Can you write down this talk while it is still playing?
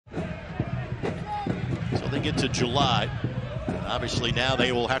they get to July. Obviously now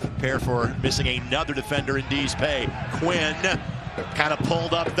they will have to prepare for missing another defender in Diz Pe. Quinn kind of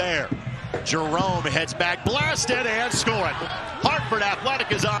pulled up there. Jerome heads back, blasted and scoring. Hartford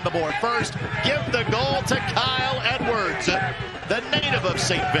Athletic is on the board first. Give the goal to Kyle Edwards, the native of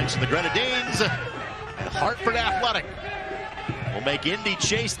St. Vincent the Grenadines. And Hartford Athletic will make Indy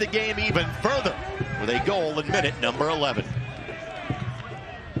chase the game even further with a goal in minute number 11.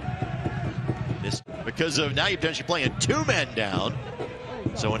 This because of now you're potentially playing two men down.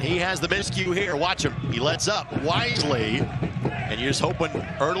 So when he has the miscue here, watch him. He lets up wisely. And you're just hoping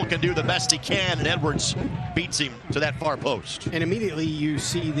Ertl can do the best he can, and Edwards beats him to that far post. And immediately you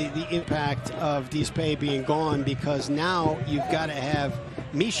see the impact of Diz Pe being gone, because now you've got to have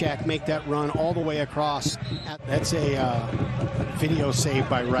Mishak make that run all the way across. That's a video save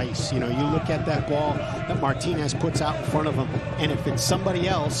by Rice. You know, you look at that ball that Martinez puts out in front of him, and if it's somebody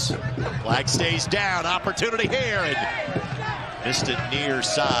else. Flag stays down, opportunity here, and missed it near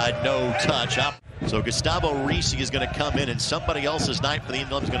side, no touch. So Gustavo Risi is going to come in, and somebody else's night for the Indy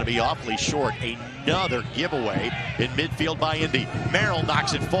 11 is going to be awfully short. Another giveaway in midfield by Indy. Merrill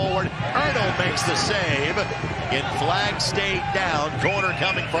knocks it forward. Ertl makes the save. And flag stayed down. Corner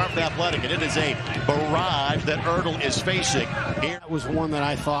coming for Hartford Athletic, and it is a barrage that Ertl is facing here. That was one that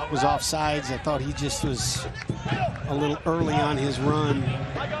I thought was offsides. I thought he just was a little early on his run.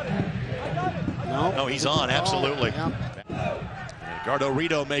 No, he's on, absolutely. Yeah. Gardo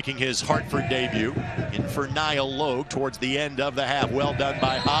Rito making his Hartford debut. In for Niall Logue towards the end of the half. Well done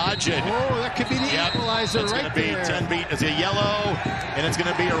by Hodge. And that could be the equalizer it's right there. It's going to be 10 beat. It's a yellow, and it's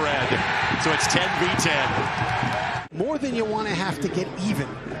going to be a red. So it's 10 v 10. More than you want to have to get even.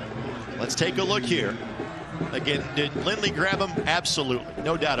 Let's take a look here. Again, did Lindley grab him? Absolutely.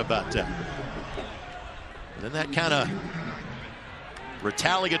 No doubt about that. And then that kind of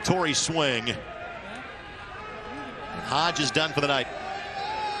retaliatory swing. Hodge is done for the night.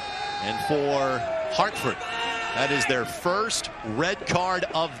 And for Hartford, that is their first red card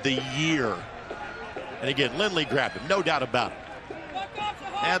of the year. And again, Lindley grabbed him, no doubt about it.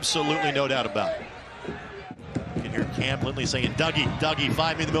 Absolutely no doubt about it. You can hear Cam Lindley saying, Dougie,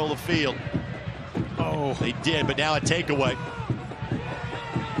 find me in the middle of the field. Oh, they did, but now a takeaway.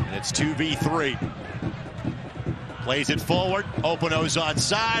 And it's 2v3. Plays it forward. Openo's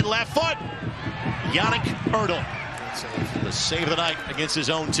onside, left foot. Yannick Ertl. The save of the night against his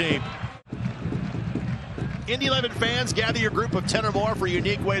own team. Indy 11 fans, gather your group of 10 or more for a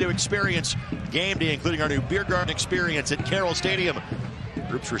unique way to experience game day, including our new beer garden experience at Carroll Stadium.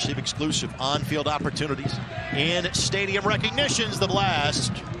 Groups receive exclusive on-field opportunities and stadium recognitions. The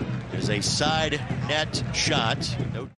blast is a side net shot.